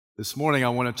This morning I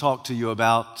want to talk to you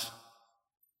about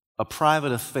a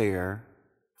private affair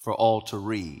for all to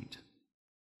read.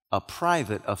 A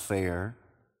private affair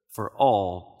for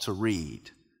all to read.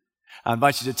 I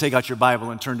invite you to take out your Bible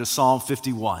and turn to Psalm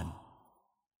 51.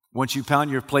 Once you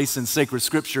found your place in sacred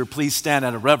scripture, please stand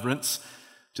out of reverence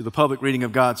to the public reading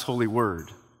of God's holy word.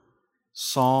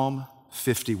 Psalm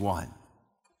 51.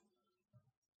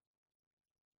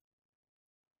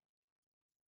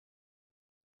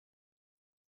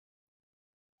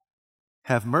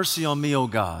 Have mercy on me, O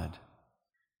God,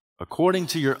 according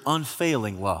to your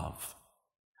unfailing love.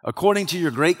 According to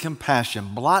your great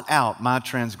compassion, blot out my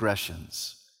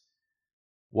transgressions.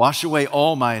 Wash away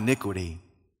all my iniquity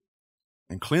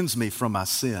and cleanse me from my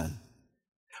sin.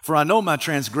 For I know my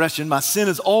transgression, my sin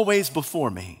is always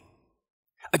before me.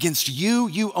 Against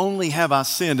you only have I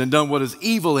sinned and done what is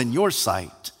evil in your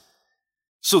sight,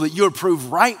 so that you are proved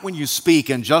right when you speak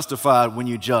and justified when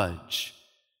you judge.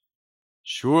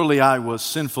 Surely I was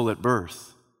sinful at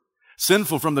birth,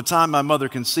 sinful from the time my mother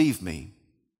conceived me.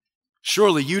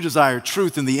 Surely you desire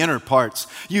truth in the inner parts.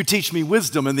 You teach me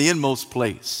wisdom in the inmost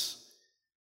place.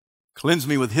 Cleanse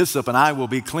me with hyssop and I will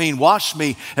be clean. Wash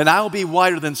me and I will be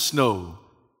whiter than snow.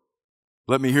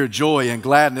 Let me hear joy and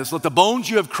gladness. Let the bones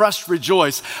you have crushed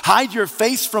rejoice. Hide your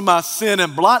face from my sin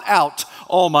and blot out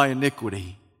all my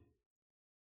iniquity.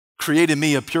 Create in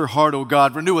me a pure heart, O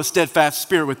God. Renew a steadfast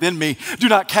spirit within me. Do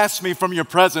not cast me from your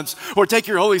presence or take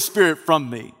your Holy Spirit from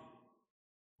me.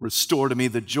 Restore to me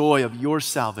the joy of your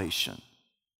salvation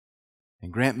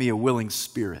and grant me a willing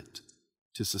spirit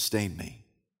to sustain me.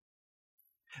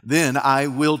 Then I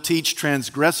will teach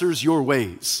transgressors your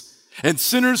ways, and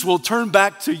sinners will turn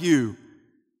back to you.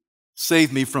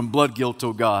 Save me from blood guilt,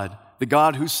 O God, the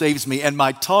God who saves me, and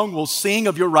my tongue will sing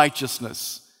of your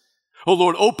righteousness. O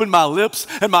Lord, open my lips,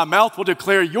 and my mouth will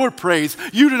declare your praise.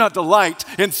 You do not delight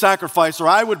in sacrifice, or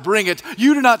I would bring it.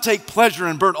 You do not take pleasure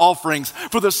in burnt offerings.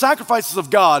 For the sacrifices of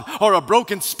God are a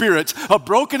broken spirit, a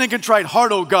broken and contrite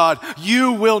heart, O God,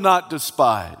 you will not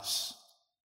despise.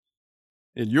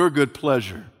 In your good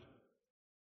pleasure,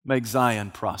 make Zion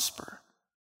prosper.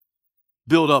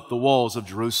 Build up the walls of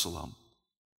Jerusalem.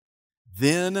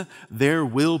 Then there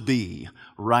will be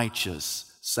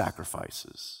righteous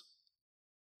sacrifices,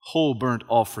 whole burnt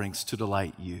offerings to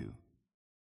delight you.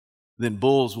 Then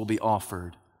bulls will be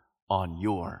offered on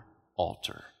your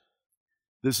altar.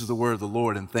 This is the word of the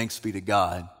Lord, and thanks be to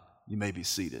God. You may be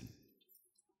seated.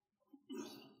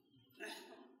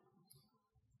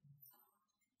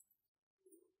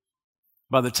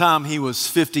 By the time he was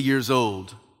 50 years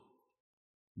old,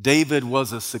 David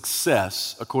was a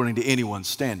success according to anyone's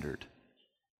standard.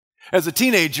 As a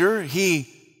teenager, he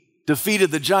defeated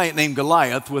the giant named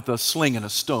Goliath with a sling and a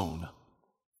stone.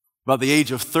 By the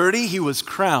age of 30, he was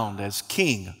crowned as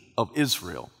king of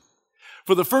Israel.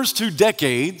 For the first 2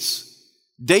 decades,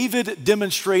 David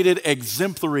demonstrated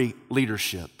exemplary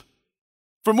leadership.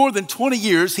 For more than 20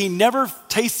 years, he never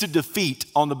tasted defeat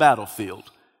on the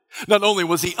battlefield. Not only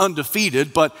was he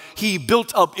undefeated, but he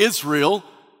built up Israel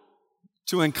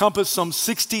to encompass some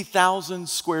 60,000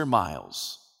 square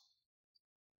miles.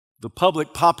 The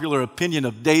public popular opinion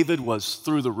of David was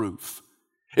through the roof.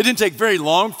 It didn't take very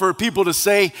long for people to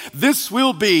say, this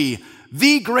will be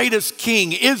the greatest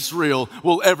king Israel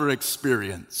will ever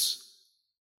experience.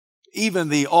 Even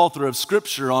the author of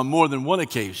Scripture on more than one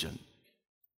occasion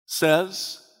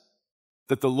says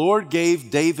that the Lord gave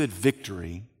David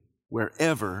victory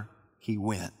wherever he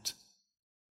went.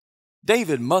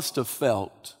 David must have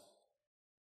felt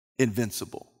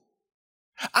invincible.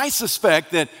 I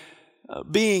suspect that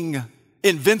being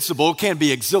invincible can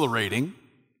be exhilarating.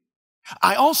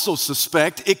 I also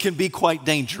suspect it can be quite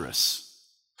dangerous.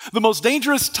 The most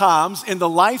dangerous times in the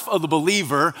life of the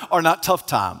believer are not tough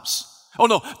times. Oh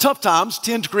no, tough times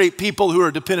tend to create people who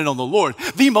are dependent on the Lord.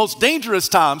 The most dangerous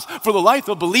times for the life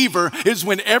of a believer is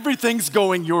when everything's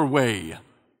going your way.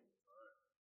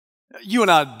 You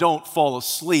and I don't fall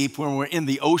asleep when we're in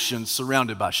the ocean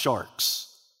surrounded by sharks.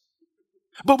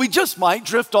 But we just might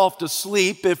drift off to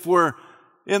sleep if we're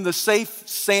in the safe,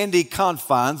 sandy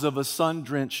confines of a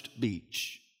sun-drenched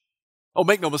beach. Oh,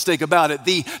 make no mistake about it.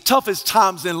 The toughest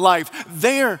times in life,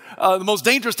 the most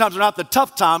dangerous times are not the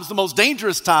tough times. The most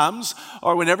dangerous times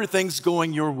are when everything's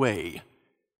going your way.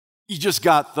 You just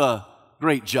got the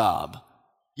great job.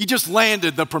 You just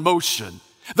landed the promotion.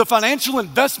 The financial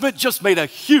investment just made a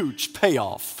huge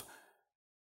payoff.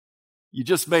 You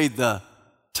just made the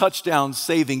touchdown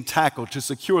saving tackle to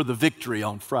secure the victory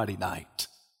on Friday night.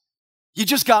 You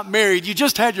just got married. You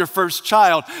just had your first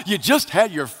child. You just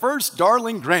had your first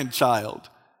darling grandchild.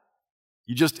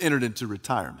 You just entered into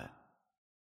retirement.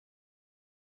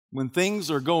 When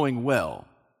things are going well,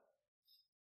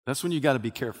 That's when you got to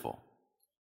be careful.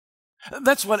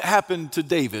 That's what happened to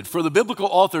David. For the biblical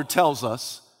author tells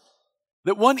us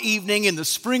that one evening in the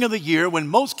spring of the year, when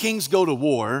most kings go to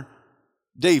war,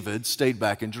 David stayed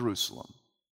back in Jerusalem.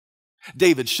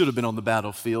 David should have been on the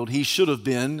battlefield. He should have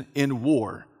been in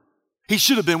war. He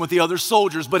should have been with the other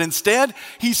soldiers, but instead,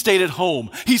 he stayed at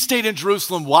home. He stayed in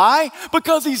Jerusalem. Why?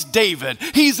 Because he's David.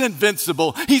 He's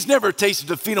invincible. He's never tasted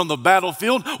defeat on the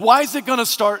battlefield. Why is it going to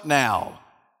start now?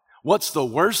 What's the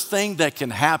worst thing that can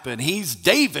happen? He's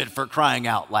David, for crying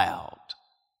out loud.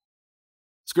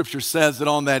 Scripture says that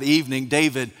on that evening,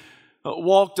 David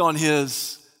walked on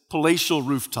his palatial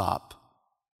rooftop.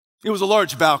 It was a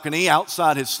large balcony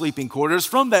outside his sleeping quarters.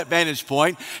 From that vantage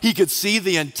point, he could see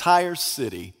the entire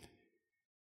city.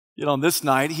 Yet on this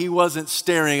night, he wasn't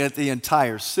staring at the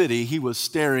entire city. He was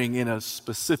staring in a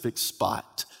specific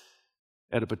spot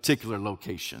at a particular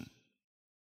location.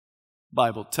 The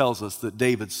Bible tells us that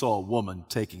David saw a woman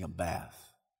taking a bath.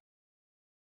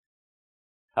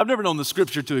 I've never known the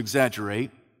scripture to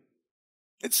exaggerate.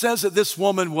 It says that this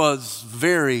woman was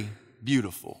very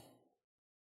beautiful.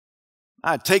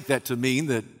 I take that to mean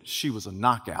that she was a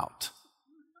knockout.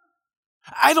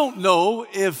 I don't know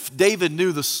if David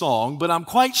knew the song, but I'm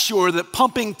quite sure that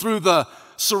pumping through the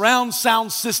surround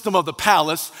sound system of the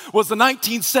palace was the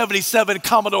 1977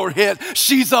 Commodore hit,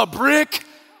 She's a Brick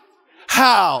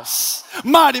House.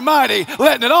 Mighty, mighty,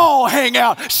 letting it all hang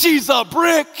out. She's a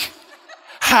brick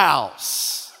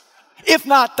house. If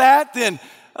not that, then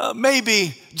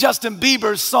maybe Justin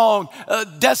Bieber's song,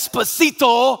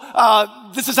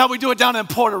 Despacito. This is how we do it down in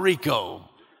Puerto Rico.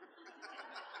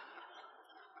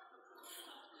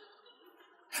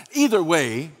 Either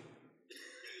way,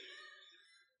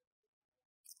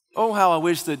 oh, how I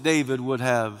wish that David would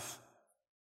have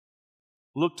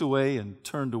looked away and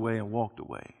turned away and walked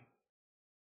away.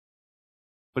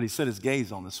 But he set his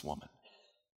gaze on this woman.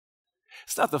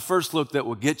 It's not the first look that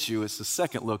will get you, it's the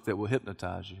second look that will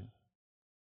hypnotize you.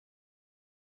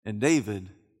 And David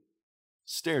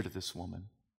stared at this woman.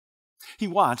 He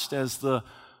watched as the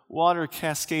water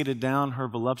cascaded down her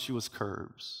voluptuous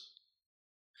curves.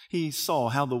 He saw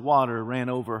how the water ran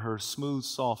over her smooth,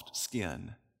 soft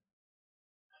skin.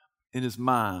 In his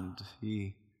mind,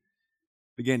 he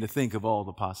began to think of all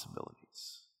the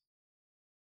possibilities.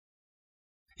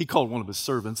 He called one of his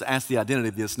servants, asked the identity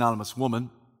of this anonymous woman.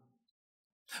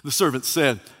 The servant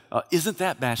said, isn't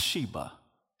that Bathsheba,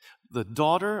 the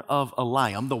daughter of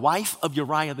Eliam, the wife of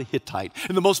Uriah the Hittite?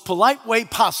 In the most polite way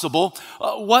possible,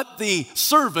 what the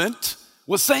servant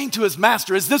was saying to his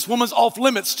master is, this woman's off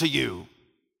limits to you.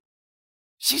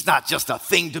 She's not just a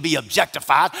thing to be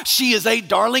objectified. She is a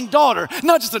darling daughter.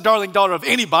 Not just a darling daughter of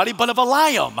anybody, but of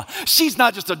Eliam. She's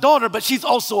not just a daughter, but she's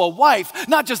also a wife.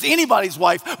 Not just anybody's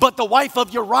wife, but the wife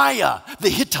of Uriah the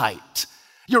Hittite.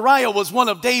 Uriah was one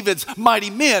of David's mighty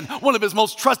men, one of his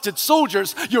most trusted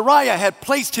soldiers. Uriah had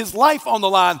placed his life on the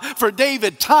line for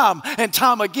David time and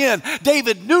time again.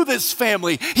 David knew this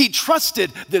family. He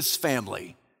trusted this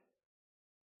family.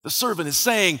 The servant is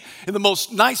saying in the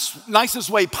most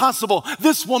nicest way possible,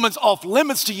 this woman's off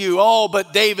limits to you. Oh,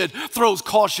 but David throws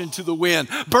caution to the wind,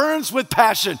 burns with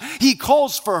passion. He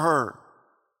calls for her.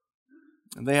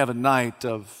 And they have a night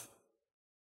of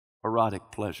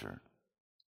erotic pleasure.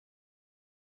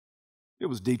 It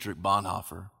was Dietrich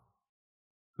Bonhoeffer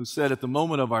who said, at the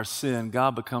moment of our sin,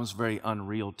 God becomes very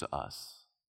unreal to us.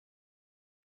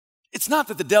 It's not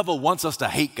that the devil wants us to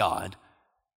hate God.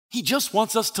 He just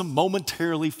wants us to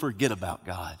momentarily forget about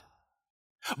God.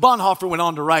 Bonhoeffer went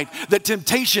on to write that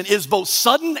temptation is both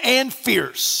sudden and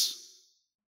fierce.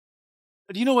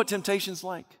 Do you know what temptation's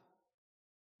like?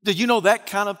 Do you know that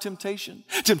kind of temptation?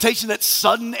 Temptation that's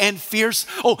sudden and fierce?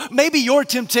 Oh, maybe your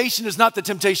temptation is not the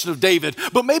temptation of David,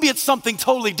 but maybe it's something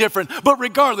totally different. But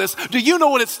regardless, do you know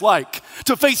what it's like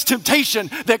to face temptation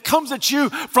that comes at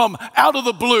you from out of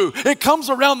the blue? It comes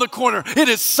around the corner. It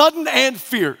is sudden and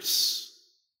fierce.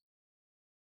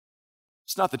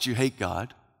 It's not that you hate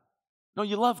God. No,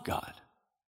 you love God.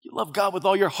 You love God with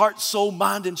all your heart, soul,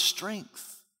 mind, and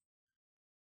strength.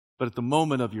 But at the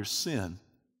moment of your sin,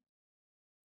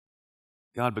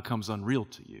 God becomes unreal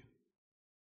to you.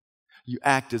 You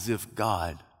act as if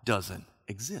God doesn't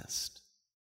exist.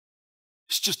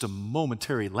 It's just a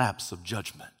momentary lapse of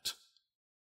judgment.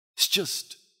 It's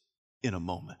just in a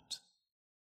moment.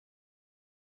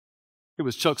 It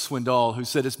was Chuck Swindoll who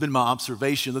said, it's been my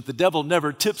observation that the devil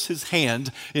never tips his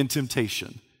hand in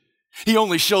temptation. He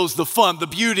only shows the fun, the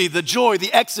beauty, the joy,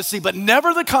 the ecstasy, but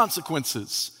never the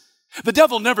consequences. The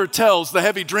devil never tells the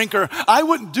heavy drinker, I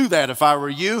wouldn't do that if I were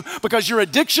you, because your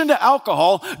addiction to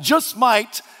alcohol just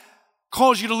might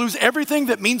cause you to lose everything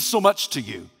that means so much to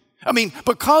you. I mean,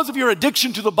 because of your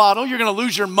addiction to the bottle, you're going to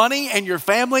lose your money and your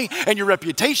family and your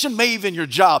reputation, maybe even your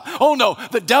job. Oh no,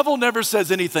 the devil never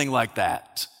says anything like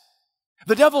that.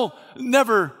 The devil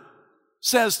never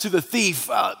says to the thief,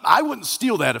 I wouldn't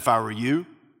steal that if I were you.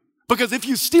 Because if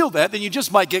you steal that, then you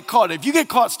just might get caught. If you get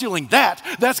caught stealing that,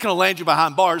 that's going to land you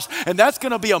behind bars, and that's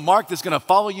going to be a mark that's going to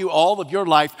follow you all of your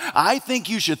life. I think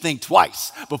you should think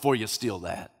twice before you steal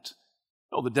that.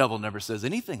 Oh, the devil never says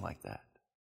anything like that.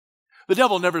 The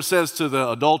devil never says to the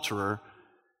adulterer,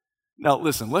 now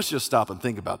listen, let's just stop and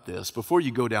think about this. Before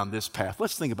you go down this path,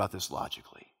 let's think about this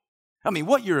logically. I mean,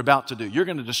 what you're about to do, you're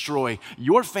going to destroy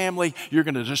your family, you're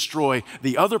going to destroy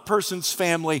the other person's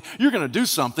family, you're going to do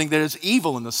something that is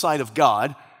evil in the sight of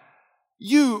God.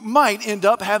 You might end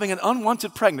up having an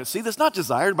unwanted pregnancy that's not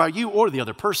desired by you or the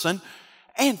other person.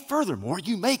 And furthermore,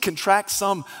 you may contract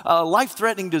some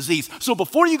life-threatening disease. So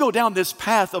before you go down this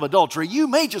path of adultery, you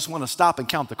may just want to stop and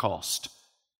count the cost.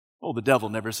 Oh, the devil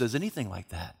never says anything like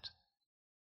that.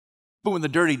 But when the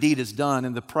dirty deed is done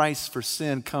and the price for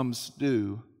sin comes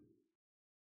due,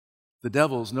 the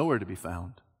devil is nowhere to be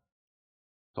found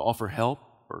to offer help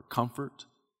or comfort,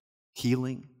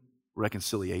 healing,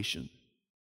 reconciliation.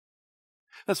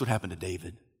 That's what happened to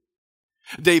David.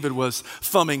 David was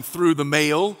thumbing through the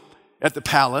mail at the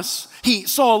palace. He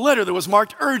saw a letter that was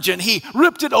marked urgent. He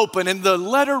ripped it open, and the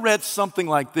letter read something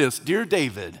like this: Dear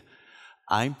David,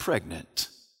 I'm pregnant.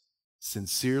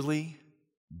 Sincerely,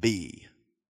 B.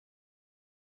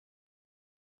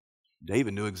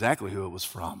 David knew exactly who it was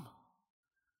from.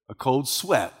 A cold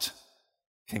sweat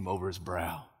came over his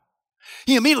brow.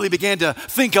 He immediately began to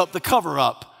think up the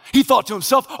cover-up. He thought to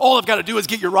himself, all I've got to do is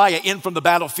get Uriah in from the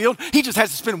battlefield. He just has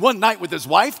to spend one night with his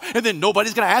wife, and then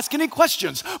nobody's going to ask any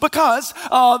questions. Because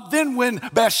then when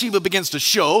Bathsheba begins to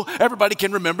show, everybody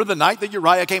can remember the night that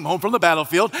Uriah came home from the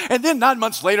battlefield. And then 9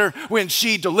 months later, when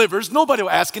she delivers, nobody will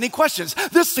ask any questions.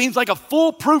 This seems like a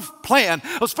foolproof plan,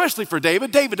 especially for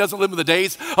David. David doesn't live in the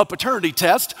days of paternity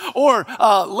test or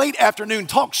late afternoon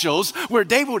talk shows where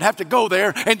David would have to go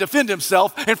there and defend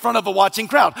himself in front of a watching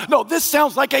crowd. No, this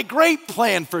sounds like a great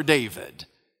plan for David,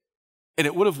 and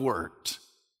it would have worked.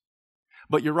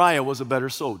 But Uriah was a better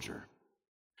soldier.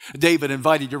 David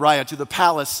invited Uriah to the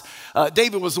palace.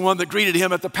 David was the one that greeted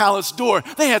him at the palace door.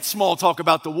 They had small talk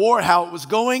about the war, how it was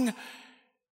going.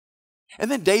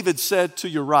 And then David said to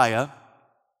Uriah,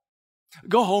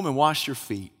 go home and wash your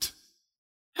feet.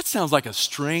 That sounds like a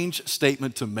strange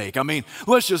statement to make. I mean,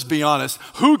 let's just be honest.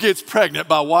 Who gets pregnant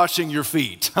by washing your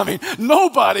feet? I mean,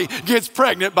 nobody gets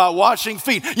pregnant by washing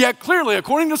feet. Yet clearly,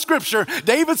 according to Scripture,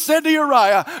 David said to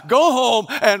Uriah, go home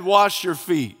and wash your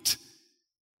feet.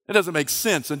 It doesn't make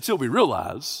sense until we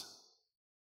realize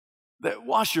that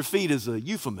wash your feet is a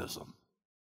euphemism.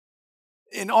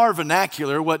 In our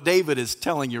vernacular, what David is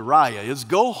telling Uriah is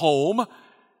go home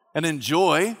and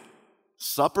enjoy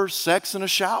supper, sex, and a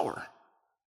shower.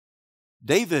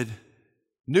 David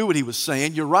knew what he was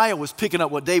saying. Uriah was picking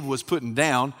up what David was putting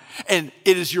down. And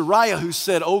it is Uriah who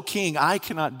said, O king, I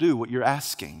cannot do what you're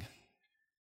asking.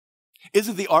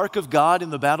 Isn't the ark of God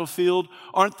in the battlefield?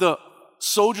 Aren't the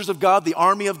soldiers of God, the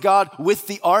army of God with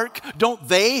the ark? Don't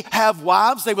they have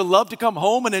wives they would love to come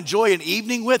home and enjoy an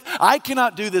evening with? I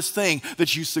cannot do this thing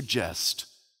that you suggest.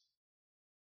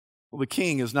 Well, the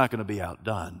king is not going to be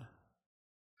outdone.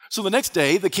 So the next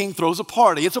day, the king throws a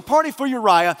party. It's a party for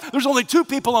Uriah. There's only 2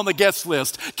 people on the guest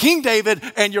list, King David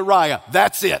and Uriah.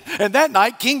 That's it. And that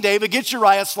night, King David gets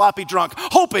Uriah sloppy drunk,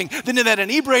 hoping that in that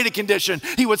inebriated condition,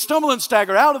 he would stumble and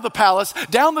stagger out of the palace,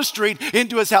 down the street,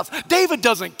 into his house. David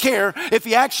doesn't care if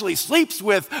he actually sleeps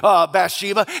with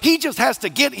Bathsheba. He just has to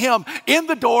get him in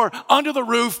the door, under the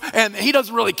roof, and he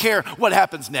doesn't really care what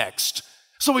happens next.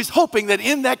 So he's hoping that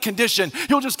in that condition,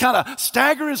 he'll just kind of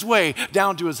stagger his way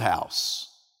down to his house.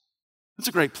 It's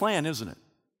a great plan, isn't it?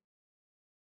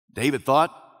 David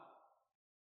thought,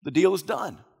 the deal is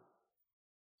done.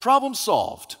 Problem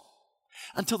solved.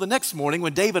 Until the next morning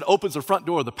when David opens the front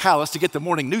door of the palace to get the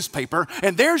morning newspaper,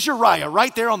 and there's Uriah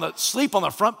right there asleep on the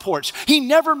front porch. He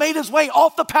never made his way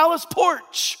off the palace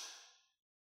porch.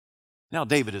 Now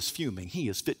David is fuming. He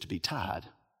is fit to be tied.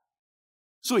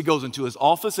 So he goes into his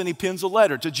office and he pens a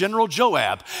letter to General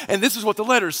Joab. And this is what the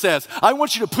letter says. I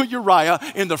want you to put Uriah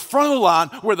in the front of the line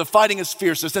where the fighting is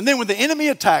fiercest. And then when the enemy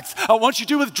attacks, I want you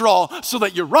to withdraw so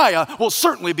that Uriah will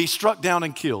certainly be struck down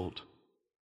and killed.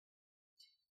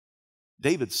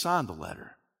 David signed the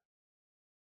letter.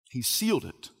 He sealed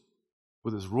it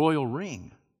with his royal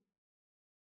ring.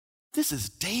 This is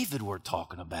David we're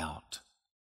talking about.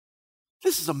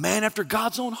 This is a man after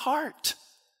God's own heart.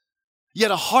 Yet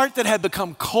a heart that had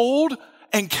become cold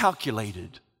and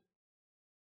calculated.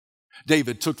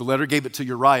 David took the letter, gave it to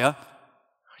Uriah.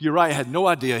 Uriah had no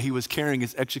idea he was carrying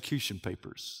his execution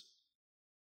papers.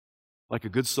 Like a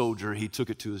good soldier, he took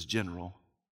it to his general.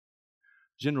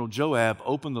 General Joab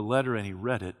opened the letter and he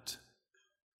read it,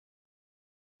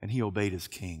 and he obeyed his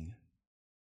king.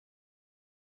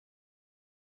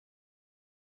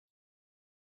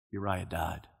 Uriah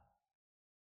died.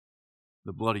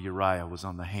 The blood of Uriah was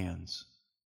on the hands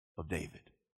of David.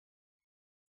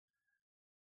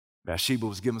 Bathsheba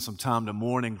was given some time to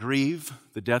mourn and grieve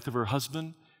the death of her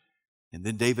husband, and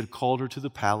then David called her to the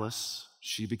palace.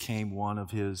 She became one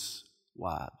of his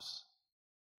wives.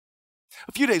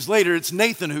 A few days later, it's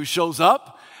Nathan who shows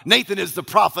up. Nathan is the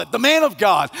prophet, the man of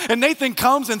God. And Nathan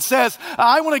comes and says,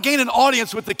 I want to gain an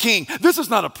audience with the king. This is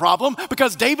not a problem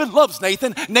because David loves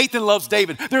Nathan. Nathan loves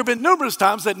David. There have been numerous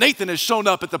times that Nathan has shown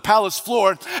up at the palace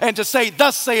floor and to say,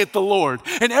 thus saith the Lord.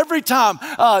 And every time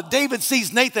David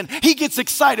sees Nathan, he gets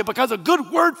excited because a good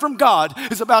word from God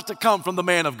is about to come from the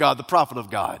man of God, the prophet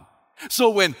of God. So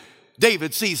when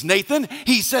David sees Nathan,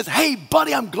 he says, hey,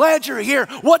 buddy, I'm glad you're here.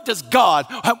 What does God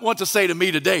want to say to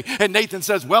me today? And Nathan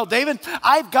says, well, David,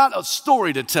 I've got a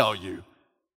story to tell you.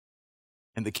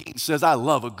 And the king says, I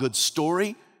love a good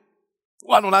story.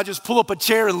 Why don't I just pull up a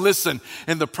chair and listen?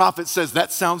 And the prophet says,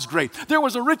 that sounds great. There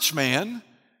was a rich man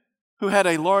who had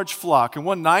a large flock. And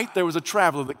one night there was a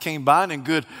traveler that came by, and in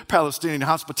good Palestinian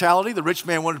hospitality, the rich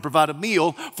man wanted to provide a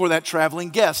meal for that traveling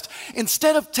guest.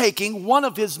 Instead of taking one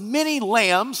of his many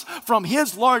lambs from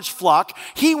his large flock,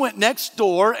 he went next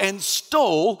door and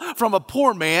stole from a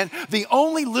poor man the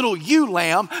only little ewe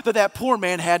lamb that poor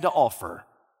man had to offer.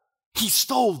 He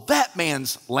stole that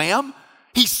man's lamb,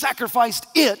 he sacrificed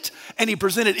it, and he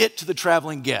presented it to the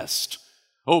traveling guest.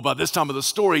 Oh, by this time of the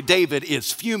story, David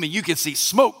is fuming. You can see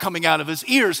smoke coming out of his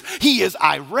ears. He is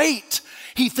irate.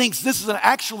 He thinks this is an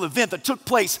actual event that took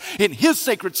place in his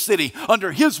sacred city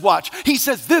under his watch. He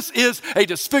says this is a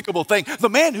despicable thing. The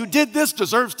man who did this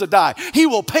deserves to die. He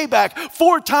will pay back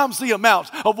 4 times the amount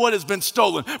of what has been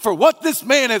stolen. For what this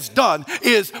man has done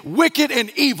is wicked and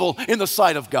evil in the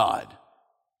sight of God.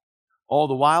 All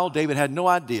the while, David had no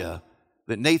idea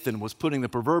that Nathan was putting the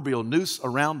proverbial noose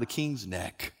around the king's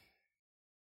neck.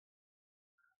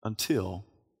 Until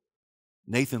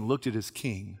Nathan looked at his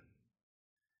king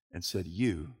and said,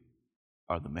 you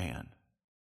are the man.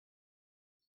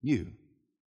 You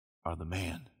are the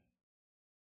man.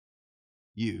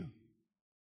 You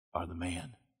are the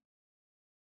man.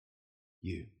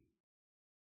 You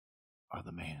are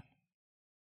the man.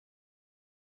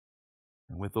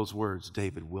 And with those words,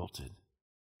 David wilted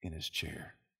in his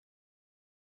chair.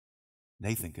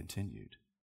 Nathan continued,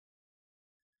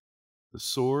 the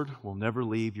sword will never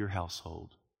leave your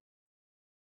household.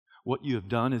 What you have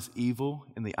done is evil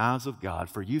in the eyes of God,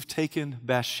 for you've taken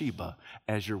Bathsheba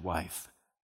as your wife.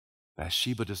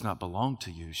 Bathsheba does not belong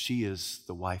to you. She is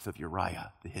the wife of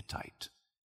Uriah the Hittite.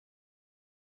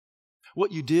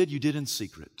 What you did in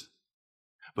secret.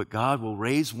 But God will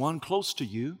raise one close to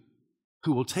you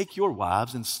who will take your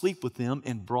wives and sleep with them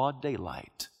in broad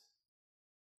daylight.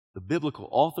 The biblical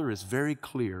author is very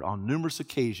clear. On numerous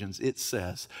occasions it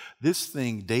says, this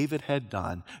thing David had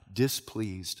done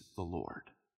displeased the Lord.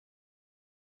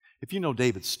 If you know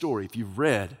David's story, if you've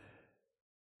read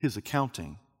his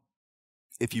accounting,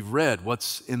 if you've read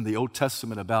what's in the Old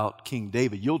Testament about King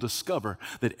David, you'll discover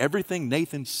that everything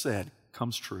Nathan said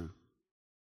comes true.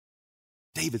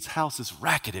 David's house is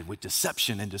racketed with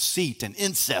deception and deceit and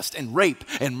incest and rape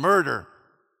and murder,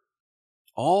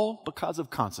 all because of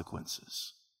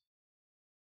consequences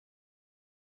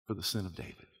for the sin of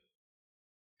David.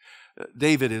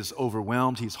 David is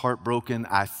overwhelmed. He's heartbroken.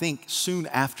 I think soon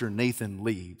after Nathan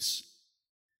leaves,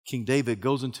 King David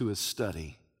goes into his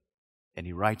study and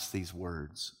he writes these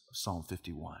words of Psalm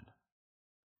 51.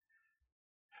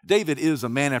 David is a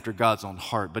man after God's own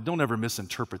heart, but don't ever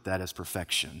misinterpret that as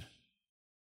perfection.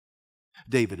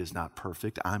 David is not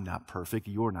perfect. I'm not perfect.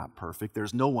 You're not perfect.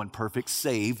 There's no one perfect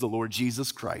save the Lord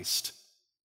Jesus Christ.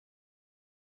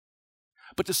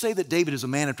 But to say that David is a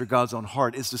man after God's own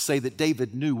heart is to say that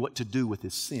David knew what to do with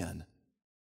his sin.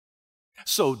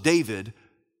 So David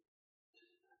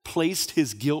placed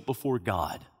his guilt before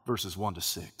God, verses 1 to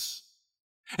 6.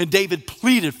 And David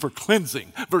pleaded for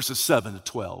cleansing, verses 7 to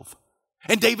 12.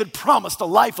 And David promised a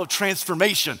life of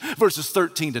transformation, verses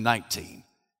 13 to 19.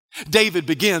 David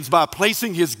begins by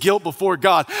placing his guilt before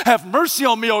God. Have mercy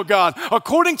on me, O God,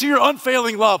 according to your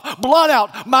unfailing love. Blot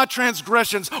out my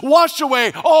transgressions. Wash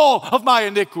away all of my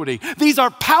iniquity. These are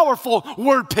powerful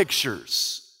word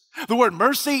pictures. The word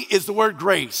mercy is the word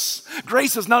grace.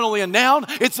 Grace is not only a noun,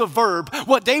 it's a verb.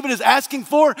 What David is asking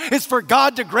for is for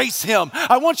God to grace him.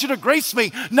 I want you to grace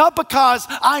me, not because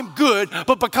I'm good,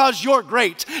 but because you're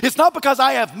great. It's not because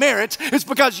I have merit, it's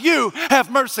because you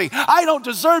have mercy. I don't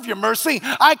deserve your mercy.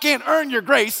 I can't earn your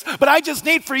grace, but I just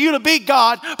need for you to be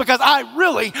God because I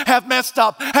really have messed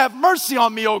up. Have mercy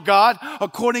on me, O God,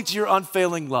 according to your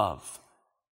unfailing love.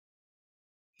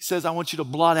 He says, I want you to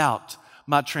blot out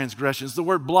my transgressions. The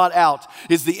word blot out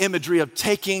is the imagery of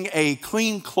taking a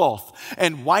clean cloth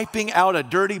and wiping out a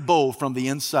dirty bowl from the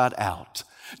inside out.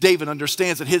 David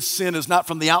understands that his sin is not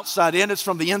from the outside in, it's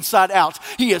from the inside out.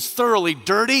 He is thoroughly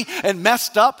dirty and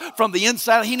messed up from the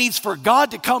inside. He needs for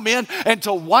God to come in and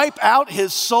to wipe out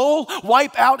his soul,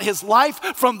 wipe out his life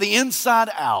from the inside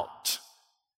out.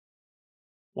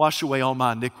 Wash away all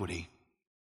my iniquity.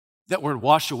 That word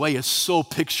wash away is so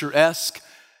picturesque.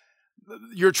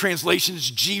 Your translation is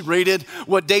G-rated.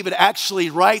 What David actually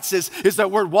writes is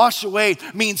that word wash away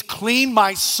means clean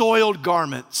my soiled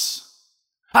garments.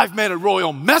 I've made a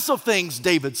royal mess of things,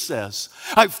 David says.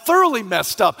 I've thoroughly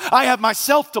messed up. I have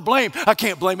myself to blame. I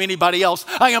can't blame anybody else.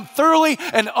 I am thoroughly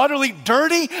and utterly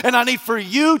dirty, and I need for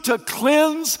you to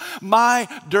cleanse my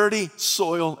dirty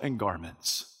soil and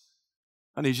garments.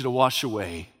 I need you to wash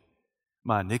away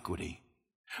my iniquity.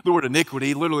 The word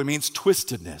iniquity literally means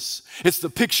twistedness. It's the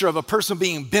picture of a person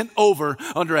being bent over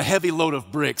under a heavy load of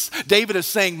bricks. David is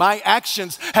saying, my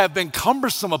actions have been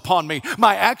cumbersome upon me.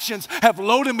 My actions have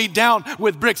loaded me down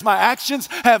with bricks. My actions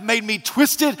have made me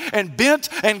twisted and bent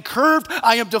and curved.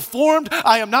 I am deformed.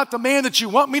 I am not the man that you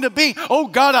want me to be. Oh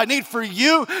God, I need for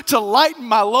you to lighten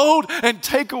my load and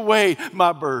take away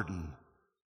my burden.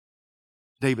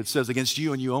 David says, against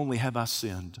you and you only have I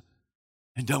sinned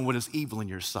and done what is evil in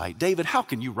your sight. David, how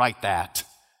can you write that?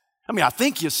 I mean, I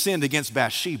think you sinned against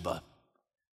Bathsheba.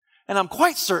 And I'm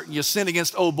quite certain you sinned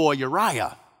against old boy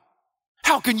Uriah.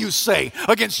 How can you say,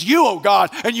 against you, O God,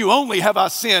 and you only have I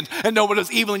sinned and done what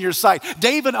is evil in your sight?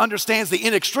 David understands the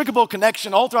inextricable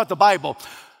connection all throughout the Bible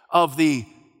of the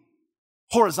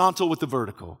horizontal with the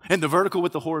vertical and the vertical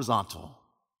with the horizontal.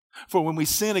 For when we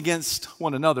sin against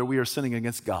one another, we are sinning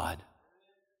against God.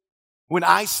 When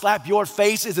I slap your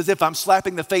face, it's as if I'm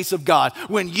slapping the face of God.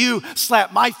 When you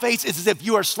slap my face, it's as if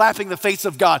you are slapping the face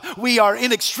of God. We are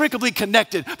inextricably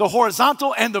connected, the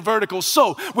horizontal and the vertical.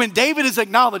 So when David is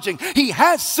acknowledging he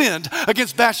has sinned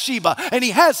against Bathsheba and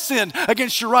he has sinned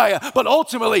against Uriah, but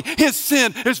ultimately his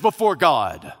sin is before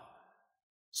God.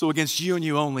 So against you and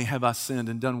you only have I sinned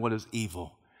and done what is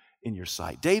evil in your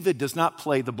sight. David does not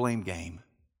play the blame game.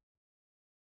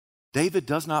 David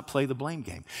does not play the blame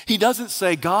game. He doesn't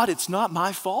say, God, it's not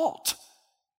my fault.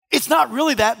 It's not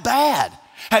really that bad.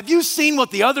 Have you seen what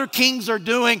the other kings are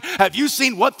doing? Have you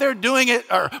seen what they're doing it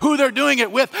or who they're doing it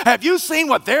with? Have you seen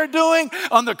what they're doing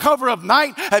on the cover of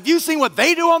night? Have you seen what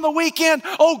they do on the weekend?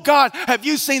 Oh God, have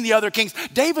you seen the other kings?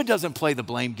 David doesn't play the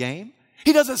blame game.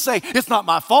 He doesn't say, it's not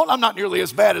my fault. I'm not nearly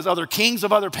as bad as other kings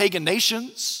of other pagan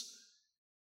nations.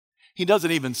 He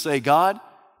doesn't even say, God,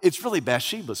 it's really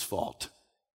Bathsheba's fault.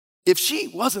 If she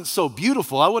wasn't so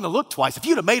beautiful, I wouldn't have looked twice. If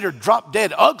you'd have made her drop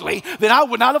dead ugly, then I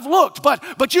would not have looked.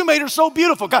 But you made her so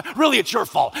beautiful. God, really, it's your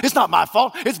fault. It's not my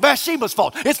fault. It's Bathsheba's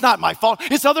fault. It's not my fault.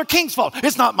 It's other kings' fault.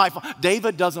 It's not my fault.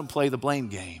 David doesn't play the blame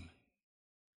game.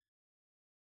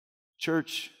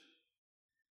 Church,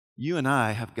 you and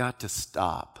I have got to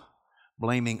stop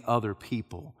blaming other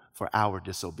people for our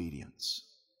disobedience.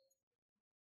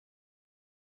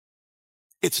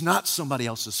 It's not somebody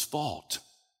else's fault.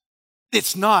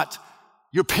 It's not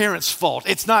your parents' fault.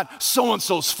 It's not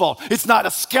so-and-so's fault. It's not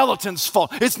a skeleton's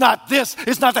fault. It's not this.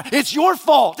 It's not that. It's your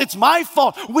fault. It's my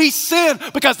fault. We sin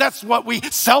because that's what we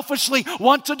selfishly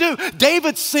want to do.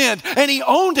 David sinned and he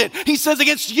owned it. He says,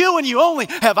 against you and you only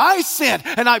have I sinned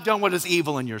and I've done what is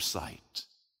evil in your sight.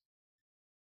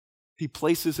 He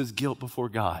places his guilt before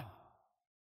God.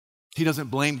 He doesn't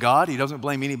blame God. He doesn't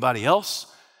blame anybody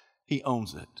else. He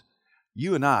owns it.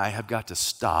 You and I have got to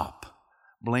stop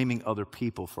blaming other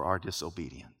people for our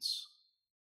disobedience.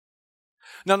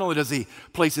 Not only does he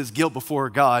place his guilt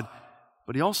before God,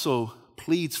 but he also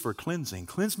pleads for cleansing.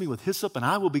 Cleanse me with hyssop and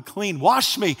I will be clean.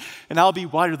 Wash me and I'll be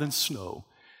whiter than snow.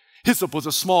 Hyssop was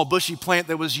a small bushy plant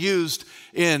that was used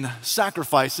in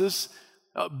sacrifices.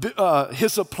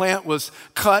 Hyssop plant was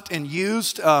cut and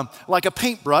used like a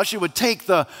paintbrush. It would take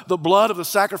the blood of the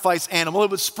sacrifice animal. It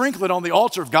would sprinkle it on the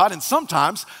altar of God, and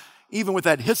sometimes even with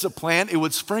that hyssop plant, it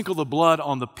would sprinkle the blood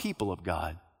on the people of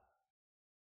God.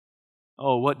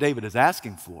 Oh, what David is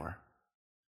asking for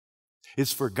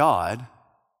is for God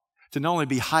to not only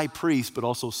be high priest, but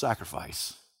also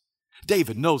sacrifice.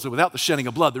 David knows that without the shedding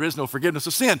of blood, there is no forgiveness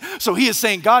of sin. So he is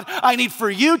saying, God, I need for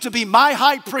you to be my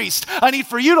high priest. I need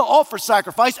for you to offer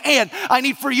sacrifice, and I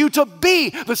need for you to be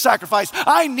the sacrifice.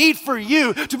 I need for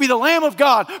you to be the Lamb of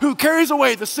God who carries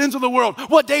away the sins of the world.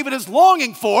 What David is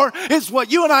longing for is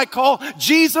what you and I call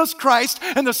Jesus Christ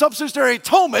and the substitutionary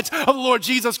atonement of the Lord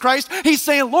Jesus Christ. He's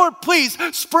saying, Lord, please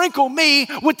sprinkle me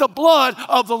with the blood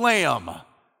of the Lamb.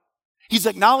 He's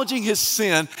acknowledging his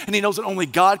sin, and he knows that only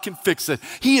God can fix it.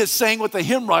 He is saying what the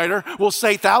hymn writer will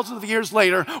say thousands of years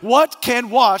later, what can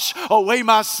wash away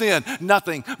my sin?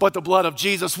 Nothing but the blood of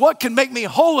Jesus. What can make me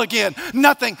whole again?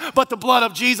 Nothing but the blood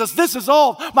of Jesus. This is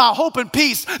all my hope and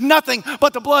peace. Nothing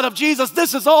but the blood of Jesus.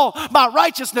 This is all my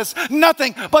righteousness.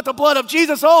 Nothing but the blood of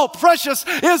Jesus. Oh, precious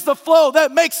is the flow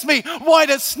that makes me white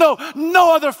as snow.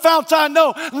 No other fount I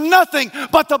know. Nothing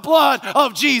but the blood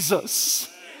of Jesus.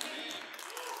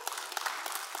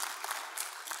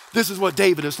 This is what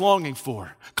David is longing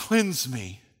for. Cleanse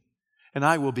me, and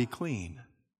I will be clean.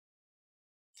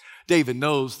 David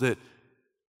knows that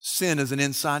sin is an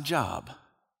inside job.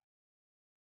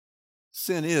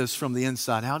 Sin is from the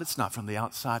inside out. It's not from the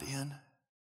outside in.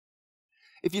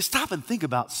 If you stop and think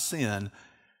about sin,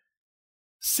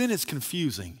 sin is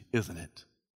confusing, isn't it?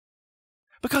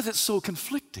 Because it's so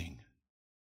conflicting.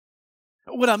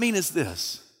 What I mean is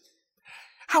this.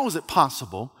 How is it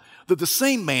possible that the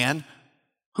same man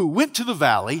who went to the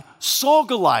valley, saw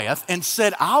Goliath, and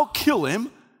said, I'll kill him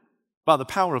by the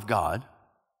power of God,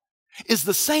 is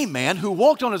the same man who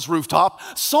walked on his rooftop,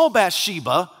 saw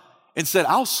Bathsheba, and said,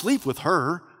 I'll sleep with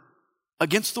her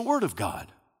against the word of God?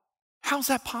 How's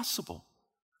that possible?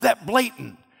 That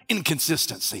blatant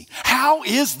inconsistency. How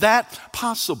is that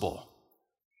possible?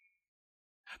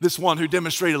 This one who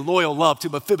demonstrated loyal love to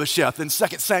Mephibosheth in 2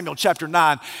 Samuel chapter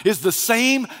 9 is the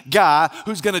same guy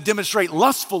who's going to demonstrate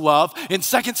lustful love in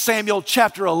 2 Samuel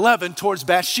chapter 11 towards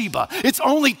Bathsheba. It's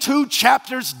only 2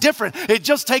 chapters different. It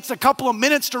just takes a couple of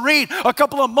minutes to read, a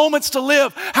couple of moments to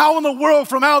live. How in the world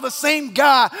from out of the same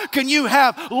guy can you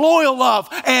have loyal love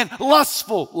and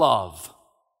lustful love?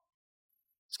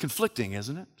 It's conflicting,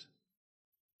 isn't it?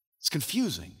 It's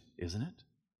confusing, isn't it?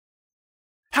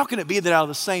 How can it be that out of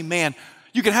the same man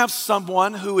you can have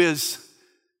someone who is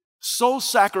so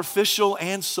sacrificial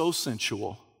and so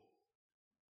sensual?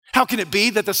 How can it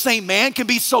be that the same man can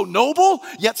be so noble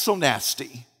yet so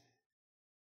nasty?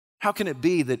 How can it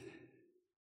be that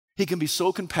he can be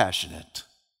so compassionate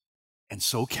and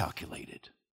so calculated?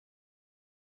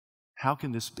 How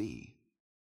can this be?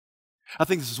 I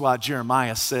think this is why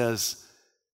Jeremiah says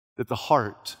that the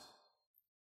heart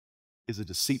is a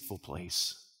deceitful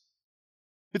place.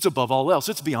 It's above all else.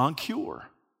 It's beyond cure.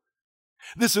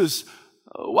 This is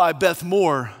why Beth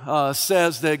Moore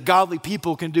says that godly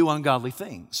people can do ungodly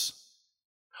things.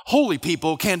 Holy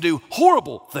people can do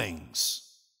horrible things.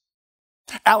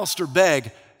 Alistair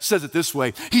Begg says it this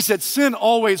way. He said, sin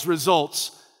always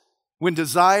results when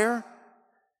desire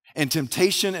and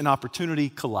temptation and opportunity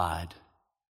collide.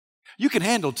 You can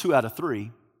handle 2 out of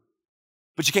 3,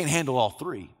 but you can't handle all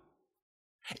 3.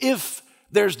 If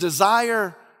there's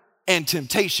desire and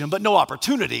temptation, but no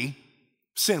opportunity,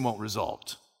 sin won't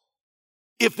result.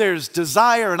 If there's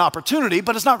desire and opportunity,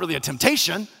 but it's not really a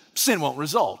temptation, sin won't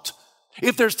result.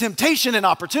 If there's temptation and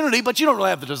opportunity, but you don't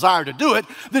really have the desire to do it,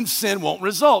 then sin won't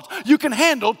result. You can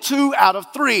handle 2 out of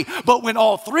 3, but when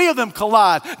all 3 of them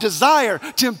collide, desire,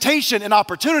 temptation, and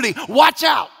opportunity, watch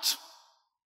out,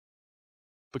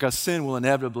 because sin will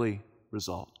inevitably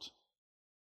result.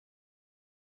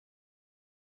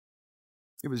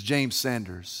 It was James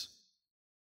Sanders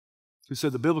who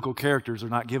said the biblical characters are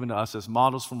not given to us as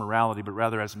models for morality, but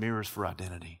rather as mirrors for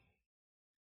identity.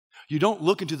 You don't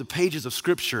look into the pages of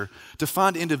Scripture to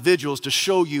find individuals to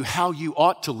show you how you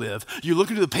ought to live. You look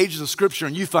into the pages of Scripture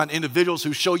and you find individuals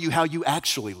who show you how you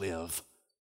actually live.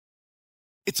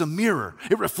 It's a mirror.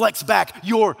 It reflects back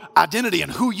your identity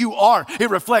and who you are. It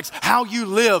reflects how you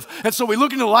live. And so we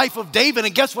look into the life of David,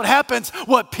 and guess what happens?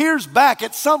 What peers back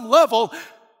at some level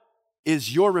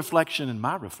is your reflection and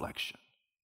my reflection.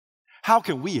 How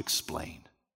can we explain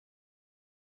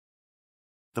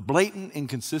the blatant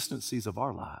inconsistencies of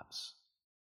our lives?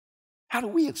 How do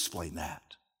we explain that?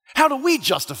 How do we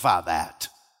justify that?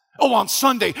 Oh, on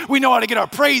Sunday, we know how to get our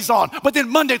praise on, but then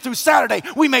Monday through Saturday,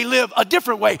 we may live a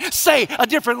different way, say a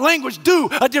different language, do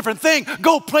a different thing,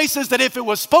 go places that if it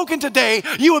was spoken today,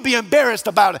 you would be embarrassed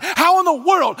about it. How in the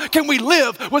world can we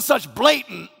live with such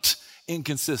blatant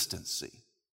inconsistency?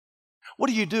 What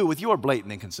do you do with your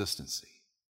blatant inconsistency?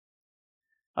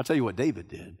 I'll tell you what David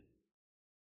did.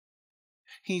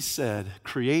 He said,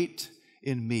 create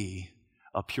in me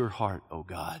a pure heart, O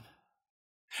God,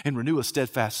 and renew a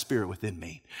steadfast spirit within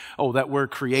me. Oh, that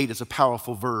word create is a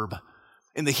powerful verb.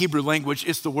 In the Hebrew language,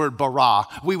 it's the word bara.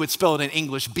 We would spell it in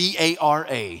English,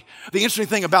 B-A-R-A. The interesting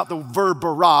thing about the verb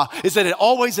bara is that it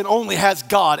always and only has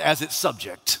God as its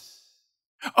subject.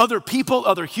 Other people,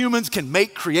 other humans can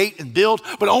make, create, and build,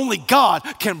 but only God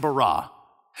can bara.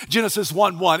 Genesis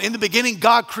 1:1, in the beginning,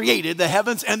 God created the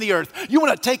heavens and the earth. You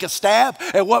want to take a stab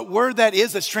at what word that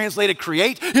is that's translated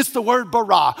create? It's the word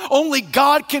bara. Only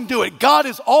God can do it. God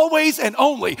is always and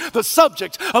only the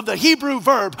subject of the Hebrew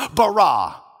verb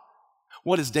bara.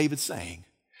 What is David saying?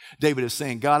 David is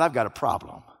saying, God, I've got a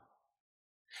problem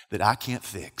that I can't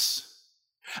fix.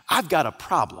 I've got a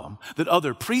problem that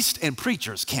other priests and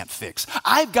preachers can't fix.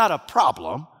 I've got a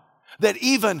problem that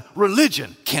even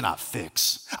religion cannot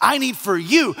fix. I need for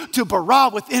you to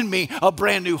bara within me a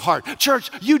brand new heart.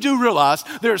 Church, you do realize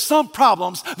there are some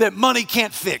problems that money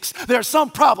can't fix. There are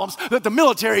some problems that the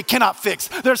military cannot fix.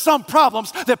 There are some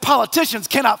problems that politicians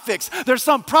cannot fix. There's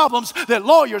some problems that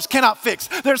lawyers cannot fix.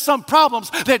 There's some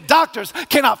problems that doctors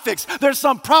cannot fix. There's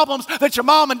some problems that your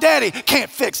mom and daddy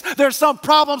can't fix. There's some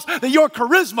problems that your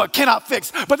charisma cannot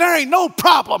fix. But there ain't no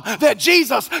problem that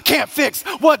Jesus can't fix.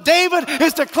 What David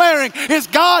is declaring is,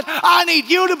 God, I need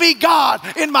you to be God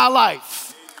in my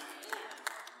life.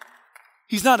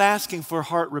 He's not asking for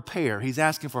heart repair. He's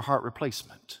asking for heart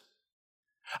replacement.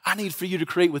 I need for you to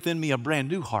create within me a brand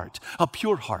new heart, a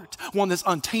pure heart, one that's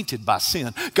untainted by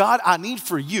sin. God, I need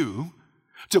for you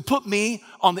to put me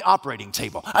on the operating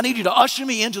table. I need you to usher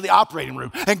me into the operating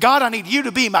room. And God, I need you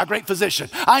to be my great physician.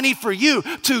 I need for you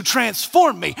to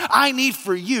transform me. I need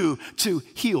for you to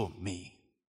heal me.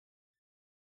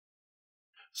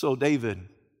 So David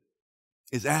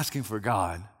is asking for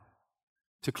God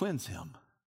to cleanse him.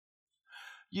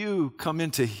 You come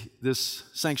into this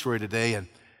sanctuary today and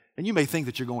you may think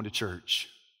that you're going to church.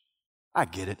 I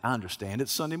get it. I understand.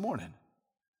 It's Sunday morning.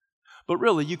 But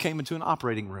really, you came into an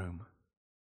operating room.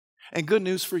 And good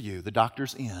news for you, the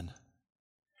doctor's in.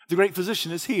 The great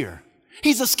physician is here.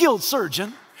 He's a skilled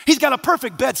surgeon. He's got a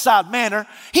perfect bedside manner.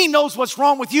 He knows what's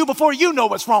wrong with you before you know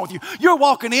what's wrong with you. You're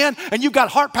walking in and you've got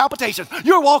heart palpitations.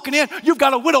 You're walking in, you've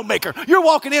got a widowmaker. You're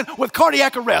walking in with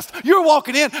cardiac arrest. You're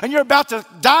walking in and you're about to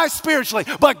die spiritually.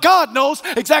 But God knows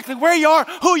exactly where you are,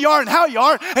 who you are, and how you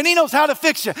are, and He knows how to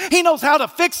fix you. He knows how to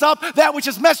fix up that which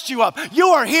has messed you up. You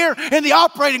are here in the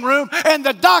operating room and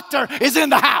the doctor is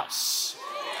in the house.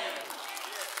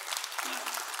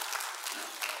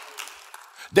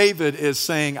 David is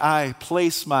saying, I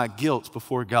place my guilt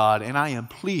before God and I am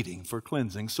pleading for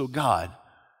cleansing. So God,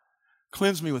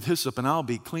 cleanse me with hyssop and I'll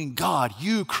be clean. God,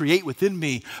 you create within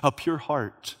me a pure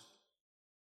heart.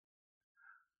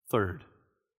 Third,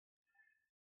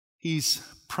 he's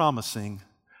promising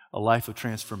a life of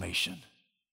transformation.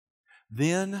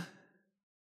 Then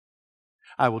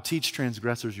I will teach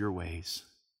transgressors your ways.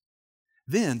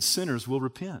 Then sinners will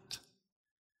repent.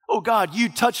 Oh God, you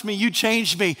touched me, you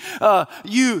changed me.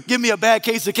 You give me a bad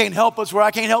case that can't help us, where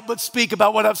I can't help but speak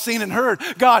about what I've seen and heard.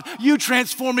 God, you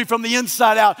transform me from the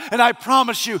inside out, and I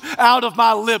promise you, out of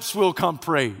my lips will come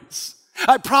praise.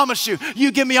 I promise you,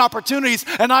 you give me opportunities,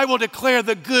 and I will declare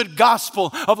the good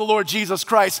gospel of the Lord Jesus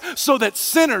Christ, so that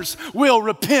sinners will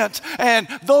repent, and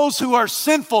those who are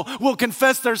sinful will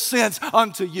confess their sins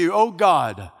unto you. Oh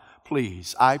God,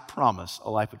 please, I promise a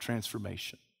life of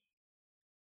transformation.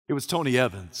 It was Tony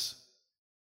Evans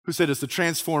who said, it's the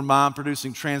transformed mind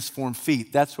producing transformed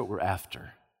feet. That's what we're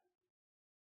after.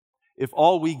 If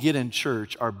all we get in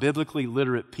church are biblically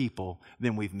literate people,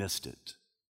 then we've missed it.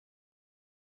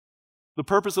 The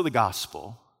purpose of the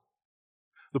gospel,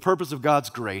 the purpose of God's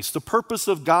grace, the purpose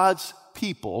of God's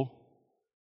people,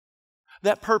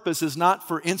 that purpose is not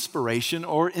for inspiration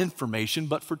or information,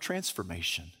 but for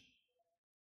transformation.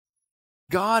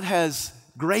 God has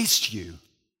graced you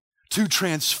to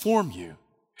transform you.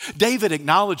 David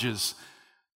acknowledges,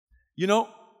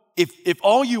 if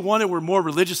all you wanted were more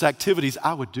religious activities,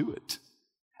 I would do it.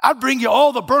 I'd bring you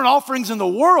all the burnt offerings in the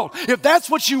world. If that's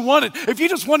what you wanted, if you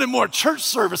just wanted more church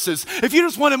services, if you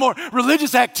just wanted more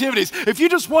religious activities, if you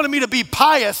just wanted me to be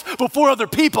pious before other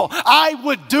people, I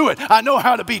would do it. I know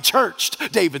how to be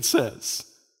churched, David says.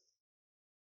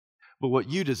 But what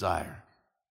you desire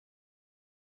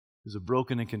is a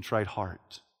broken and contrite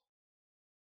heart.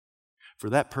 For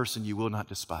that person you will not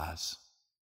despise.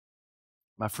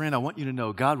 My friend, I want you to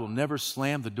know God will never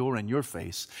slam the door in your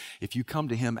face if you come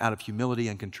to Him out of humility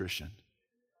and contrition.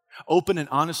 Open and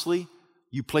honestly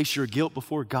you place your guilt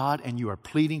before God and you are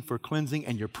pleading for cleansing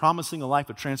and you're promising a life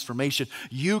of transformation,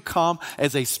 you come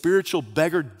as a spiritual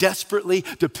beggar desperately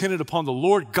dependent upon the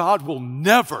Lord, God will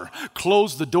never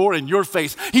close the door in your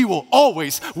face. He will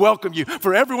always welcome you.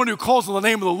 For everyone who calls on the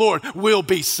name of the Lord will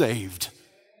be saved.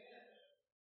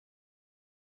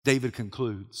 David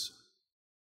concludes,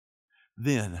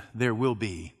 then there will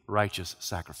be righteous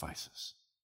sacrifices.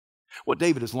 What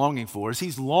David is longing for is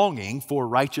he's longing for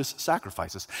righteous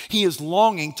sacrifices. He is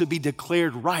longing to be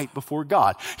declared right before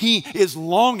God. He is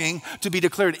longing to be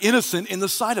declared innocent in the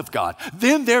sight of God.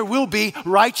 Then there will be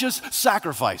righteous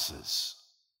sacrifices.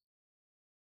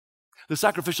 The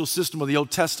sacrificial system of the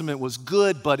Old Testament was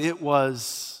good, but it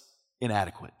was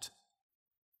inadequate.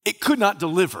 It could not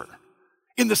deliver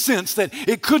in the sense that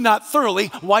it could not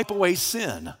thoroughly wipe away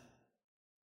sin.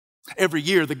 Every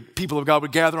year, the people of God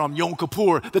would gather on Yom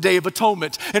Kippur, the Day of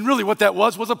Atonement. And really what that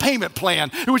was a payment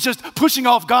plan. It was just pushing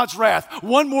off God's wrath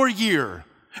one more year.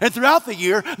 And throughout the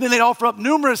year, then they'd offer up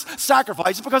numerous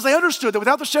sacrifices because they understood that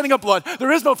without the shedding of blood,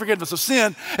 there is no forgiveness of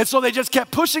sin. And so they just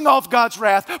kept pushing off God's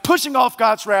wrath,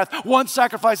 one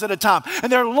sacrifice at a time.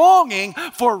 And they're longing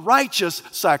for righteous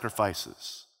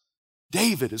sacrifices.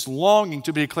 David is longing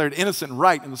to be declared innocent and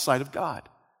right in the sight of God.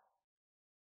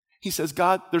 He says,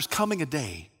 God, there's coming a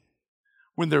day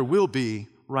when there will be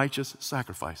righteous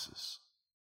sacrifices.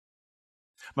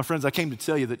 My friends, I came to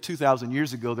tell you that 2,000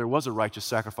 years ago, there was a righteous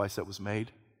sacrifice that was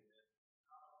made.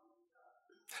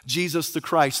 Jesus the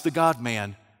Christ, the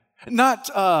God-man. Not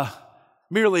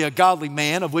merely a godly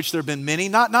man, of which there have been many.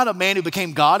 Not a man who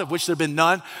became God, of which there have been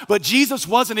none. But Jesus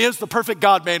was and is the perfect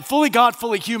God-man, fully God,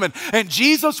 fully human. And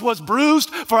Jesus was bruised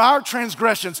for our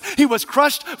transgressions. He was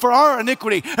crushed for our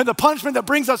iniquity. And the punishment that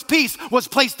brings us peace was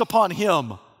placed upon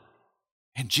him.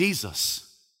 And Jesus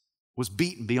was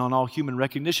beaten beyond all human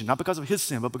recognition, not because of his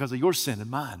sin, but because of your sin and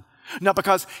mine. Not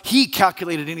because he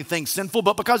calculated anything sinful,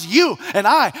 but because you and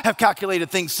I have calculated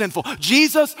things sinful.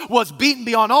 Jesus was beaten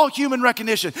beyond all human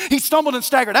recognition. He stumbled and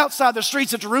staggered outside the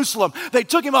streets of Jerusalem. They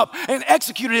took him up and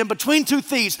executed him between two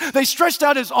thieves. They stretched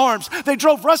out his arms. They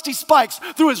drove rusty spikes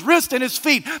through his wrist and his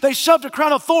feet. They shoved a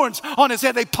crown of thorns on his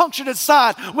head. They punctured his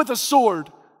side with a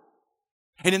sword.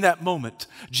 And in that moment,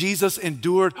 Jesus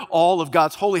endured all of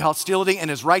God's holy hostility and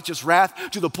his righteous wrath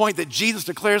to the point that Jesus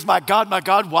declares, my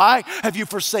God, why have you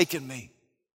forsaken me?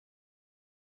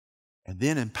 And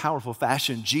then in powerful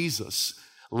fashion, Jesus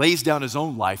lays down his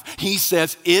own life. He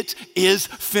says, it is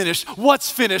finished. What's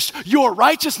finished? Your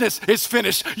righteousness is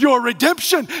finished. Your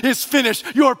redemption is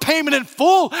finished. Your payment in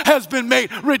full has been made.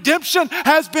 Redemption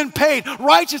has been paid.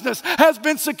 Righteousness has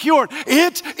been secured.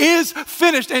 It is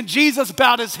finished. And Jesus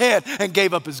bowed his head and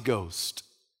gave up his ghost.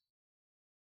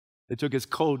 They took his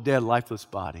cold, dead, lifeless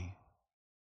body.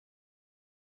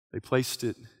 They placed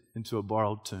it into a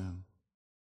borrowed tomb.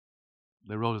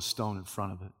 They rolled a stone in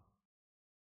front of it.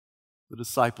 The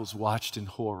disciples watched in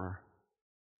horror.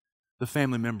 The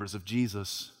family members of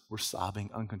Jesus were sobbing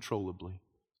uncontrollably.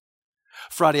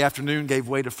 Friday afternoon gave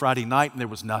way to Friday night, and there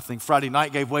was nothing. Friday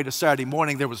night gave way to Saturday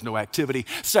morning. There was no activity.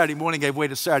 Saturday morning gave way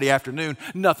to Saturday afternoon.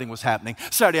 Nothing was happening.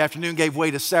 Saturday afternoon gave way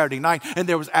to Saturday night, and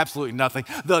there was absolutely nothing.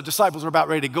 The disciples were about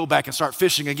ready to go back and start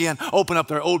fishing again, open up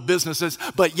their old businesses,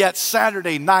 but yet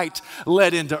Saturday night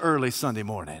led into early Sunday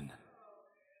morning.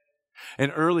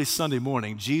 And early Sunday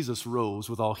morning, Jesus rose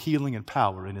with all healing and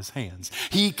power in his hands.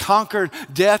 He conquered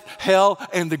death, hell,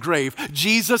 and the grave.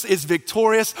 Jesus is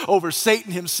victorious over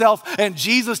Satan himself, and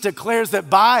Jesus declares that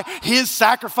by his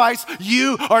sacrifice,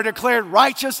 you are declared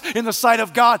righteous in the sight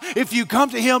of God. If you come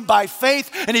to him by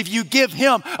faith, and if you give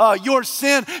him your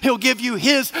sin, he'll give you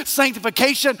his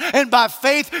sanctification, and by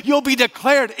faith, you'll be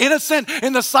declared innocent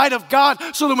in the sight of God,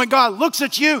 so that when God looks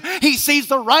at you, he sees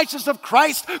the righteousness of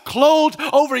Christ clothed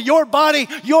over your body,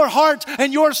 your heart,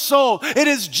 and your soul. It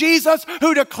is Jesus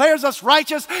who declares us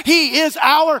righteous. He is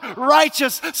our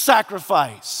righteous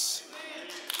sacrifice.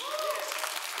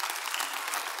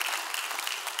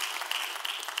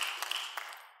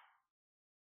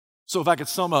 So if I could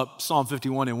sum up Psalm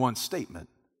 51 in one statement,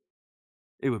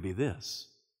 it would be this: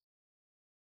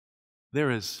 there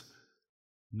is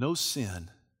no sin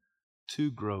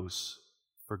too gross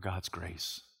for God's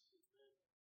grace.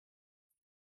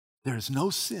 There is no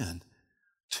sin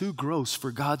too gross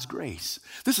for God's grace.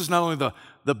 This is not only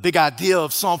the big idea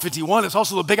of Psalm 51, it's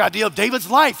also the big idea of David's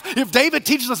life. If David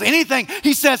teaches us anything,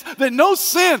 he says that no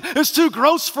sin is too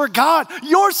gross for God.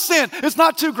 Your sin is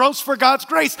not too gross for God's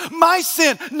grace. My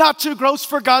sin, not too gross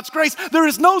for God's grace. There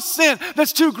is no sin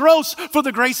that's too gross for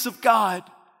the grace of God.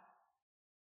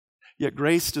 Yet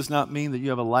grace does not mean that you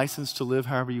have a license to live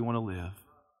however you want to live.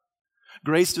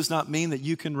 Grace does not mean that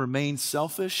you can remain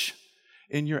selfish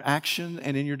in your action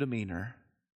and in your demeanor.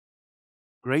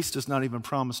 Grace does not even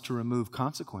promise to remove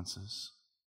consequences.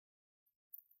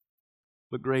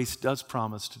 But grace does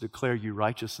promise to declare you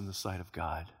righteous in the sight of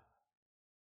God.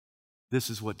 This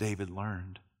is what David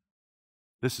learned.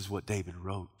 This is what David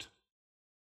wrote.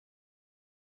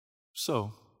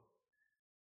 So,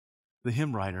 the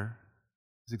hymn writer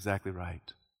is exactly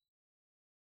right.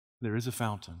 There is a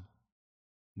fountain,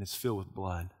 and it's filled with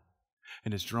blood,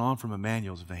 and it's drawn from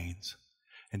Emmanuel's veins.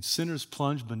 And sinners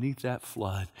plunge beneath that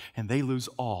flood, and they lose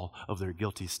all of their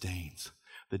guilty stains.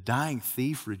 The dying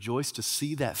thief rejoiced to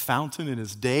see that fountain in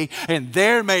his day, and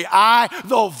there may I,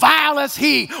 though vile as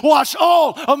he, wash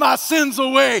all of my sins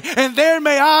away. And there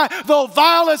may I, though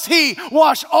vile as he,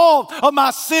 wash all of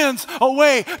my sins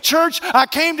away. Church, I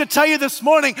came to tell you this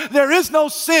morning, there is no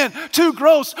sin too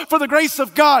gross for the grace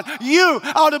of God. You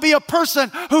ought to be a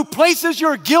person who places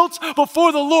your guilt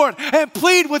before the Lord and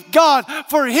plead with God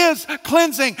for His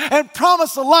cleansing and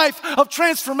promise a life of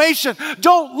transformation.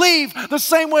 Don't leave the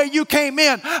same way you came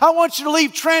in. I want you to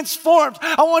leave transformed.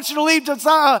 I want you to leave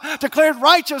declared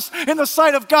righteous in the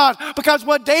sight of God, because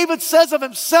what David says of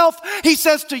himself, he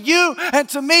says to you and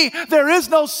to me, there is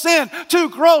no sin too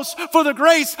gross for the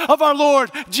grace of our Lord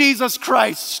Jesus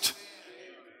Christ.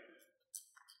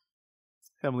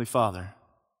 Heavenly Father,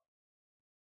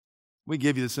 we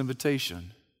give you this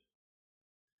invitation,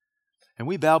 and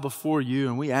we bow before you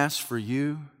and we ask for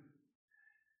you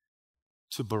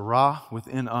to bara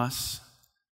within us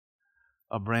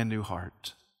a brand new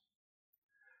heart.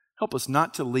 Help us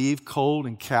not to leave cold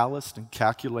and calloused and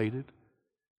calculated.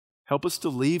 Help us to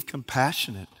leave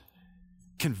compassionate,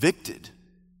 convicted,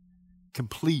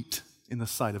 complete in the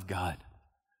sight of God.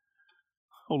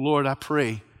 Oh Lord, I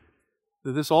pray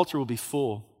that this altar will be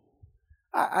full.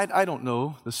 I don't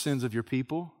know the sins of your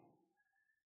people.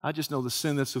 I just know the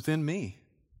sin that's within me.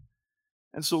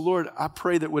 And so Lord, I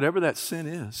pray that whatever that sin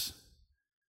is,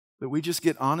 that we just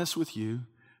get honest with you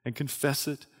and confess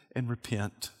it and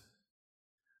repent.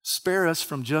 Spare us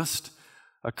from just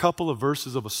a couple of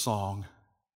verses of a song.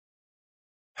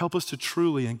 Help us to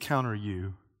truly encounter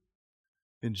you.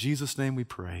 In Jesus' name we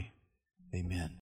pray. Amen.